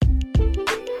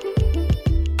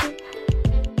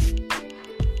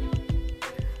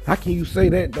How can you say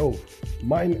that though?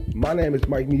 My name is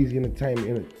Mike Measy Entertainment,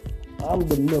 and I'm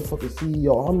the motherfucking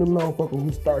CEO. I'm the motherfucker who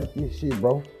started this shit,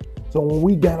 bro. So when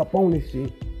we got up on this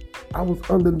shit, I was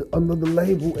under another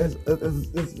label as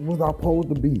was I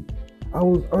supposed to be. I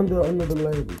was under another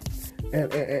label.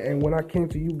 And when I came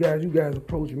to you guys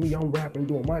approached me. I'm rapping,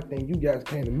 doing my thing. You guys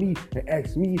came to me and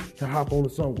asked me to hop on the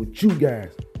song with you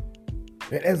guys.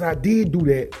 And as I did do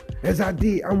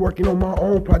that, I'm working on my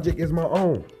own project as my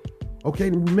own. Okay,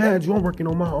 imagine you, I'm working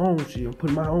on my own shit. I'm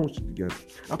putting my own shit together.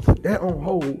 I put that on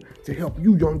hold to help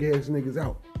you young ass niggas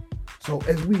out. So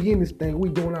as we in this thing, we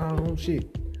doing our own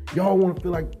shit. Y'all want to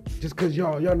feel like just cause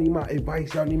y'all need my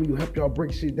advice, y'all need me to help y'all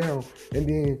break shit down. And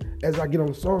then as I get on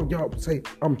the song, y'all say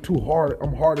I'm too hard,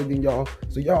 I'm harder than y'all.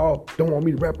 So y'all don't want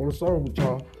me to rap on the song with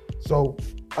y'all. So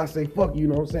I say fuck you,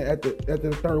 know what I'm saying? After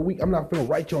the third week, I'm not finna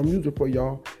write y'all music for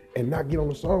y'all and not get on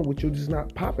the song with you. Just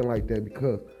not popping like that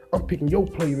because I'm picking your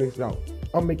playlist out.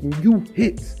 I'm making you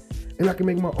hits. And I can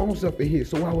make my own stuff a hit.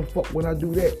 So why the fuck would I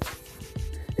do that?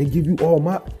 And give you all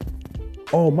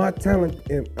my talent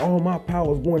and all my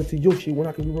powers going into your shit when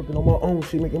I can be working on my own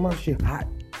shit, making my shit hot.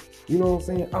 You know what I'm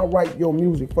saying? I write your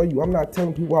music for you. I'm not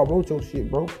telling people I wrote your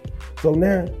shit, bro. So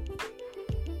now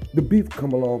the beef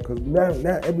come along because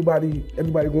now everybody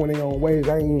going their own ways.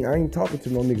 I ain't talking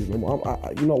to no niggas no more.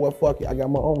 You know what? Fuck it. I got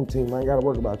my own team. I ain't gotta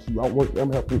worry about you.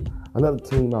 I'm helping another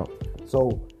team out.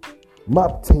 So my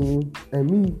team and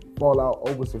me fall out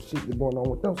over some shit that's going on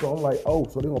with them. So I'm like, oh,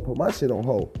 so they gonna put my shit on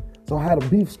hold. So how the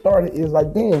beef started is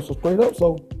like, damn, so straight up.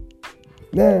 So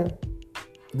now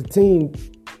the team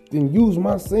didn't use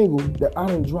my single that I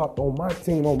done dropped on my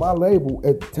team, on my label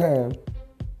at the time.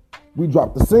 We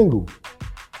dropped the single,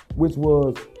 which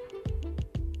was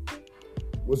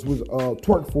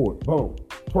Twerk For It. Boom.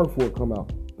 Twerk For It come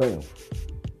out. Bam.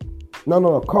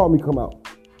 No, Call Me come out.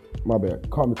 My bad.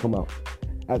 Call Me come out.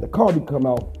 After Call Me come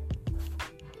out,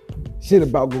 shit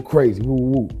about go crazy. Woo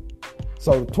woo.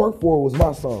 So Twerk For It was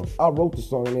my song. I wrote the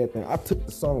song and everything. I took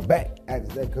the song back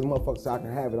after that because motherfuckers said I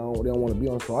can have it. They don't want to be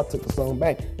on. So I took the song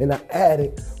back and I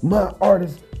added my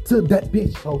artist to that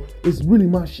bitch. So it's really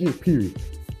my shit, period.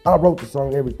 I wrote the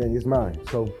song, everything is mine.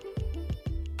 So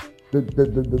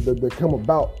the come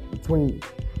about between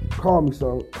Call Me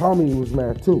song, Call Me was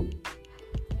mad too.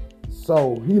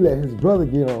 So he let his brother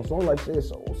get on. So I'm like, shit,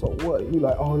 so what? He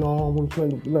like, oh no, I want to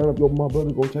line up my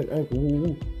brother, go take Anchor, woo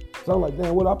woo. So I'm like,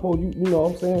 damn, what I supposed you know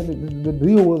what I'm saying? The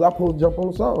deal was I supposed to jump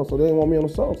on the song, so they didn't want me on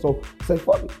the song. So say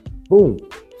fuck it. Boom.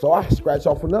 So I scratch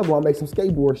off another one, I make some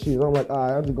skateboard shit. I'm like, all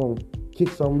right, I'm just gonna kick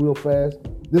something real fast.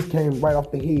 This came right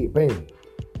off the head, bam.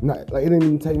 Like it didn't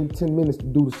even take me 10 minutes to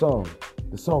do the song.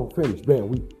 The song finished, bam,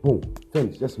 we boom,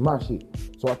 finished. That's my shit.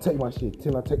 So I take my shit,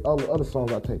 I take all the other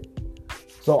songs I take.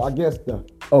 So I guess the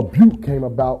abuse came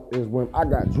about is when I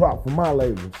got dropped from my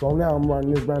label. So now I'm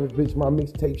running this around this bitch, my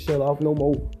mixtape shut off, no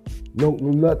more, no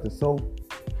nothing. So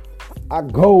I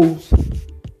goes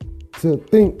to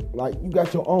think like you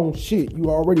got your own shit.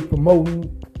 You already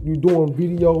promoting, you doing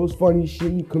videos, funny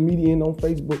shit, you comedian on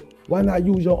Facebook. Why not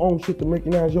use your own shit to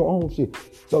recognize your own shit?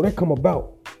 So that come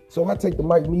about. So I take the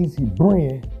Mike Measy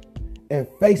brand and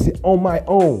face it on my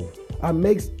own. I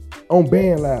make on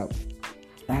BandLab.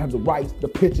 I have the rights, the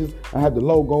pictures, I have the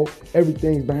logo,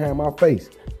 everything's behind my face.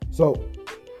 So,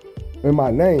 in my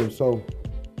name. So,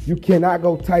 you cannot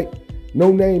go type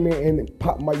no name in and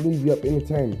pop Mike Measy up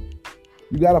Entertainment.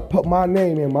 You gotta put my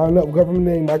name in, my government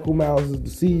name. Michael Miles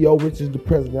is the CEO, Rich is the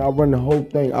president. I run the whole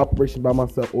thing, operation by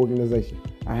myself, organization.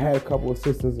 I had a couple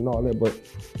assistants and all that, but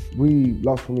we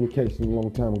lost communication a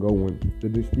long time ago when the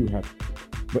dispute happened.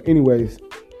 But anyways,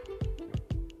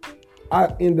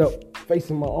 I end up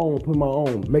facing my own, putting my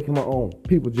own, making my own.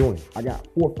 People join. I got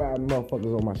 4 or 5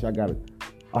 motherfuckers on my shit.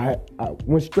 I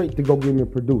went straight to go get me a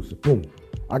producer. Boom.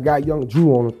 I got Young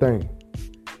Drew on the thing.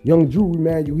 Young Drew,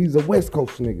 man, he's a West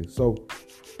Coast nigga. So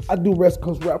I do West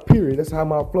Coast rap, period. That's how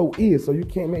my flow is. So you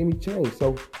can't make me change.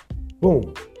 So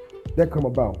boom. That come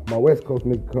about. My West Coast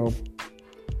nigga come.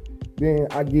 Then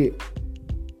I get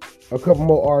a couple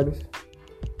more artists.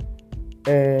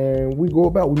 And we go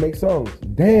about, we make songs.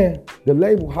 Then the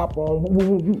label hop on,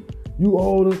 woo, woo, you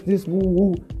owe us this, woo,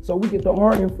 woo. So we get the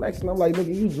hard inflection. I'm like,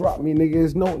 nigga, you drop me, nigga.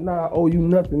 It's no, nah, I owe you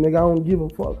nothing, nigga. I don't give a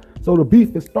fuck. So the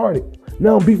beef is started.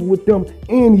 Now I'm beefing with them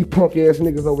and these punk ass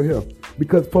niggas over here.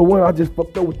 Because for one, I just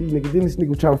fucked up with these niggas. Then this nigga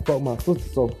was trying to fuck my sister.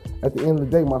 So at the end of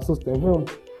the day, my sister and him,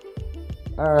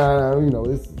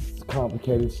 it's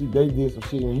complicated. They did some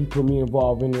shit and he put me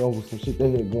involved in it over some shit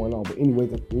they had going on. But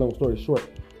anyways, long story short,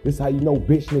 this is how you know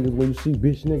bitch niggas when you see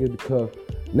bitch niggas, because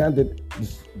now that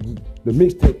the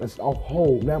mixtape is off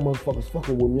hold, now motherfuckers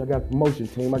fucking with me. I got a promotion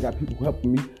team. I got people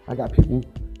helping me. I got people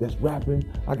that's rapping.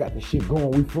 I got the shit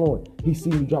going, we flowing. He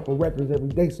see me dropping records every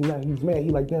day, so now he's mad. He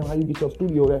like, damn, how you get your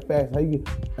studio that fast? How you get?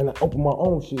 And I open my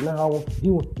own shit. Now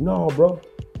he went, no, bro.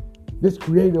 This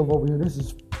creative over here, this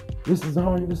is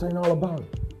hard. This ain't all about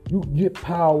it. You get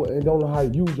power and don't know how to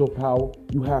use your power.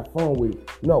 You have fun with it.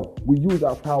 No, we use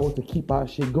our power to keep our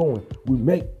shit going. We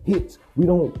make hits. We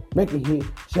don't make a hit,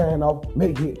 shine off,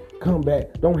 make a hit, come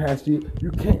back, don't have shit.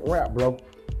 You can't rap, bro.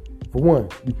 For one,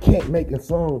 you can't make a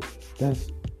song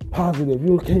that's positive.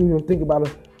 You can't even think about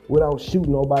it without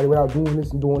shooting nobody, without doing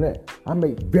this and doing that. I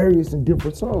make various and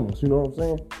different songs, you know what I'm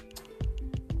saying?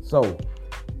 So,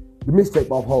 the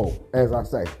mixtape off hold, as I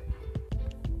say.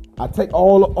 I take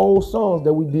all the old songs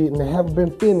that we did and they haven't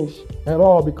been finished at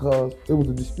all because it was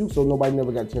a dispute, so nobody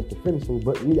never got a chance to finish them.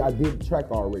 But me, I did the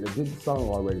track already, I did the song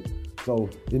already. So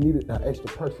it needed an extra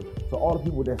person. So all the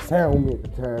people that sound me at the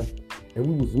time, and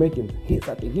we was making hits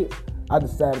after hits, I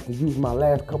decided to use my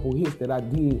last couple hits that I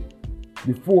did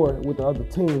before with the other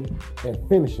team and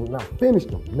finish them. Now finish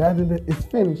them. Now that it's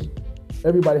finished,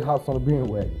 everybody hops on the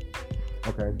bandwagon.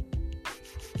 Okay.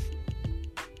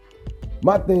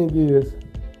 My thing is,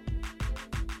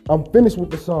 I'm finished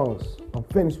with the songs. I'm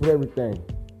finished with everything.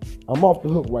 I'm off the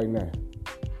hook right now.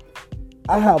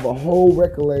 I have a whole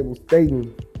record label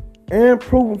stating and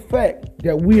proven fact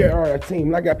that we are a team.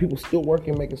 And I got people still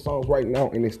working, making songs right now,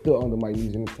 and they're still under Mike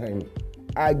Measy Entertainment.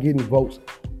 I getting votes.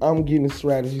 I'm getting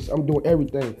strategies. I'm doing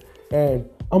everything. And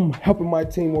I'm helping my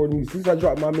team more than you. Since I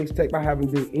dropped my mixtape, I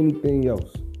haven't done anything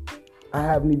else. I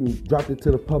haven't even dropped it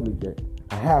to the public yet.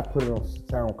 I have put it on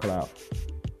SoundCloud.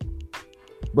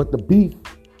 But the beef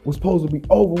was supposed to be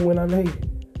over when I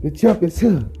made the Champions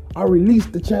Hill. I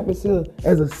released the Champions Hill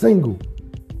as a single.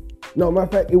 No, matter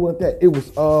of fact, it wasn't that. It was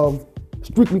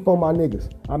Strictly For My Niggas.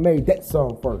 I made that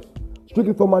song first.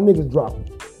 Strictly For My Niggas dropping.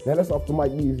 Now that's off the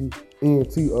Mike Measy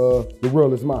into The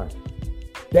World Is Mine.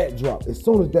 That dropped. As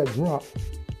soon as that dropped,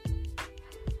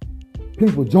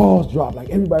 people jaws dropped. Like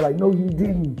everybody like, no you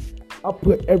didn't. I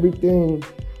put everything.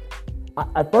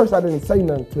 At first I didn't say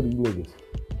nothing to these niggas.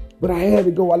 But I had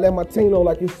to go. I let my team know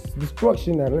like it's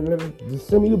destruction now. Just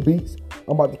send me the beats.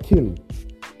 I'm about to kill you.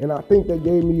 And I think they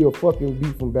gave me a fucking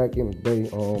beat from back in the day.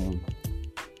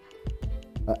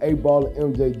 An 8-Ball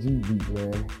and MJG beat,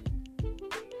 man.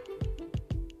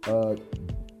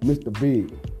 Mr.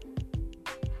 Big.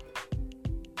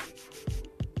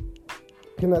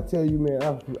 Can I tell you, man,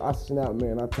 I snap,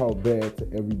 man. I talk bad to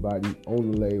everybody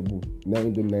on the label.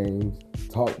 Name the names.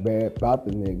 Talk bad about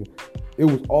the nigga. It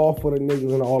was all for the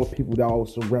niggas and all the people that I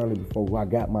was surrounded before I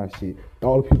got my shit.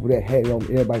 All the people that had it on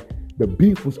me, everybody. The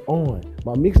beef was on.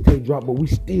 My mixtape dropped, but we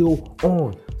still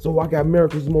on. So I got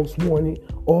America's Most Wanted,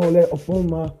 all that up on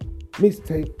my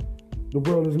mixtape. The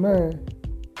World Is Mine.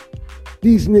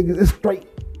 These niggas,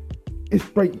 it's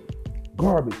straight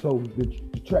garbage. So the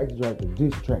tracks dropped, the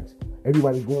diss tracks.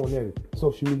 Everybody going at it.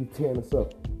 Social media tearing us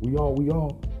up. We all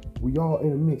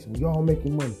in the mix. We all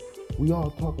making money. We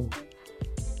all talking.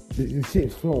 This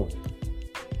shit's flowing.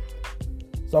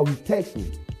 So he texted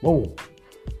me. Boom.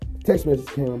 Text message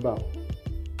came about.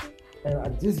 And I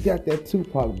just got that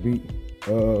Tupac beat.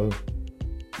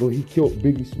 Where he killed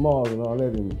Biggie Smalls and all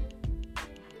that in it.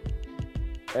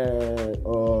 And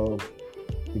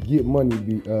the Get Money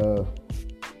beat.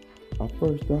 I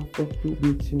fucked you,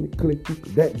 bitch, in the click.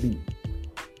 That beat.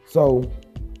 So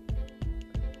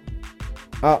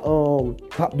I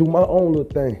do my own little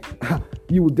thing.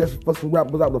 You was desperate for some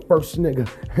rappers. I was the first nigga.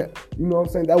 You know what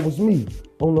I'm saying? That was me.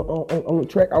 On the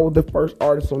track, I was the first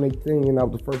artist on their thing, and I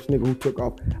was the first nigga who took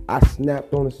off. I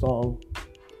snapped on the song.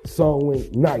 The song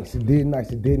went nice. It did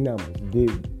nice. It did numbers.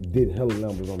 It did hella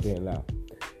numbers on Being Loud.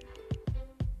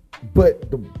 But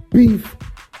the beef,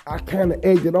 I kind of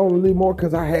egged it on a little more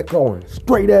because I had going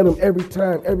straight at him every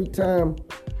time. Every time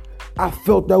I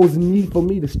felt there was a need for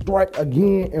me to strike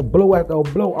again and blow after a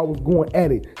blow, I was going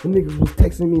at it. The niggas was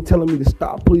texting me and telling me to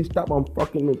stop, please stop. I'm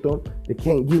fucking with them. They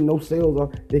can't get no sales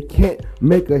on. They can't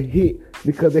make a hit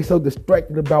because they so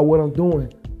distracted about what I'm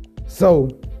doing. So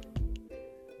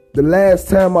the last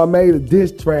time I made a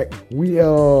diss track, we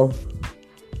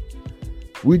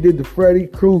did the Freddy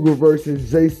Krueger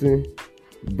versus Jason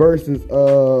versus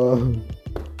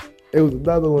it was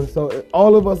another one. So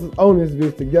all of us is on this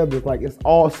bitch together. It's like it's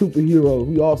all superheroes.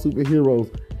 We all superheroes.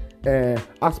 And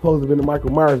I supposed to have been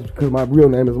Michael Myers because my real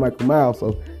name is Michael Myers.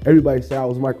 So everybody said I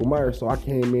was Michael Myers. So I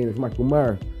came in as Michael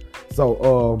Myers.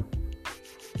 So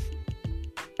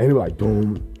and they were like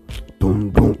doom,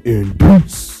 doom, doom, in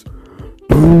beats.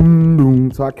 Doom,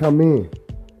 doom. So I come in.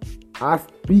 I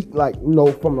speak like,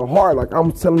 from the heart. Like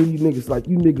I'm telling you niggas, like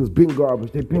you niggas been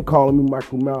garbage. They been calling me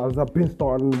Michael Myers. I've been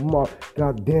starting the month.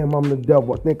 God damn, I'm the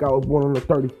devil. I think I was born on the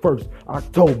 31st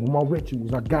October. My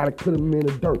rituals, I gotta cut him in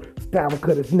the dirt. Stab and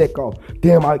cut his neck off.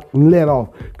 Damn, I let off.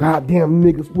 God damn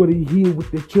niggas, what he hit with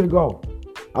the trigger off.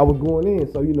 I was going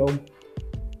in, so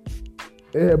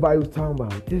everybody was talking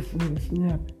about this nigga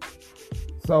snapping.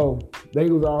 So they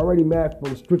was already mad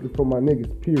from strictly for my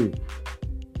niggas, period.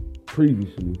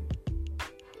 Previously.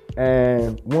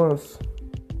 And once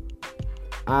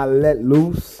I let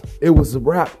loose, it was a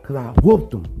wrap because I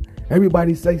whooped them.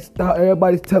 Everybody say stop.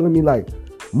 Everybody's telling me like,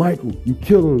 Michael, you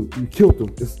killed him. You killed him.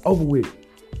 It's over with.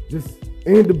 Just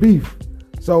end the beef.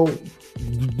 So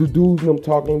the dudes and them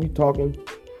talking, we talking,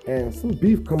 and some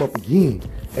beef come up again.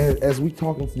 And as we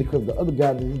talking, because the other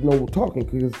guy didn't know we're talking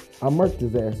because I murked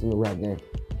his ass in the rap game.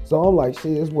 So I'm like,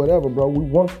 shit, it's whatever, bro. We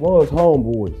once was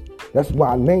homeboys. That's why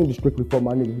I named it strictly for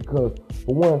my nigga, because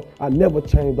for one, I never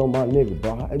changed on my nigga,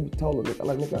 bro. I told her,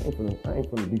 like, nigga, I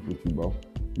ain't finna beef with you, bro.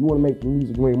 You wanna make the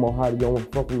music way more harder, you don't wanna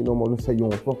fuck with me no more, let's say you don't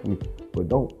wanna fuck with me, but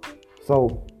don't.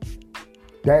 So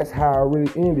that's how I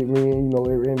really ended, man.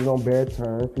 It ended on bad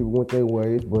terms. People went their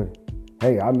ways, but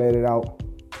hey, I made it out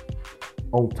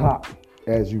on top,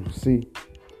 as you can see.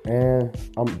 And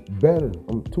I'm better.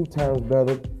 I'm 2 times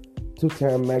better. 2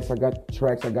 times max. I got the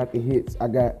tracks, I got the hits, I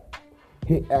got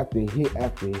hit after hit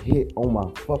after hit on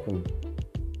my fucking...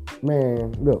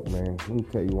 Man, look, man, let me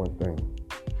tell you one thing.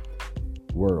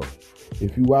 World,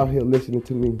 if you out here listening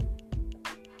to me,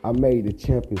 I made the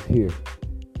champ is here.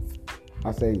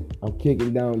 I say, I'm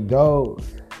kicking down doors.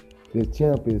 The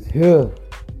champ is here.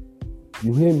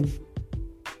 You hear me?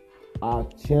 I'm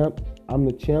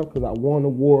the champ because I won the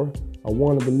war. I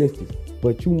won the ballistics.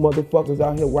 But you motherfuckers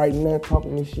out here right now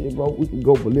talking this shit, bro, we can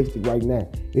go ballistic right now.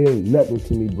 It ain't nothing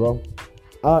to me, bro.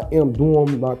 I am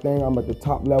doing my thing. I'm at the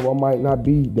top level. I might not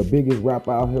be the biggest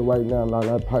rapper out here right now. I'm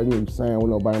not probably even saying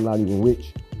with nobody. I'm not even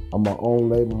rich. I'm my own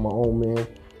label, my own man.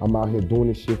 I'm out here doing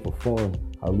this shit for fun.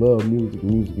 I love music.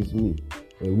 Music is me.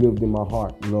 It lived in my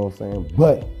heart, you know what I'm saying?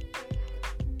 But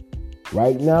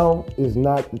right now is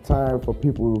not the time for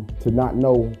people to not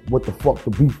know what the fuck the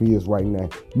beef is right now.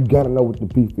 You gotta know what the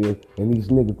beef is. And these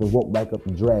niggas can walk back up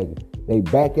the dragon. They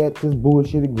back at this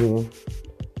bullshit again.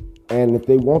 And if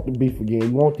they want the beef again,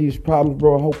 you want these problems,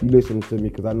 bro, I hope you listening to me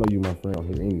because I know you my friend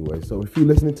here anyway. So if you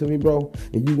listening to me, bro,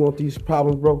 and you want these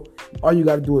problems, bro, all you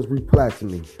gotta do is reply to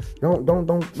me.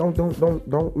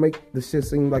 Don't make the shit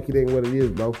seem like it ain't what it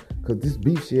is, bro. Cause this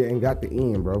beef shit ain't got the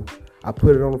end, bro. I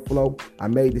put it on the floor. I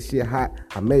made the shit hot.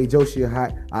 I made your shit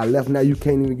hot. I left. Now you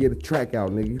can't even get a track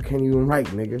out, nigga. You can't even write,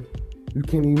 nigga. You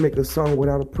can't even make a song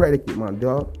without a predicate, my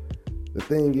dog. The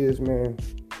thing is, man,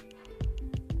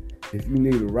 if you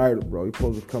need a writer, bro, you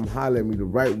supposed to come holler at me the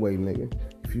right way, nigga.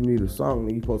 If you need a song,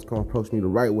 nigga, you supposed to come approach me the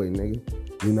right way,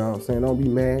 nigga. You know what I'm saying? Don't be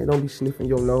mad. Don't be sniffing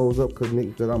your nose up because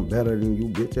I'm better than you,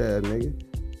 bitch ass, nigga.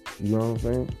 You know what I'm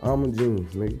saying? I'm a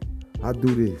genius, nigga. I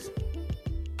do this.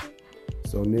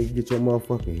 So, nigga, get your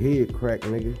motherfucking head cracked,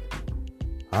 nigga.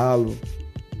 Holla.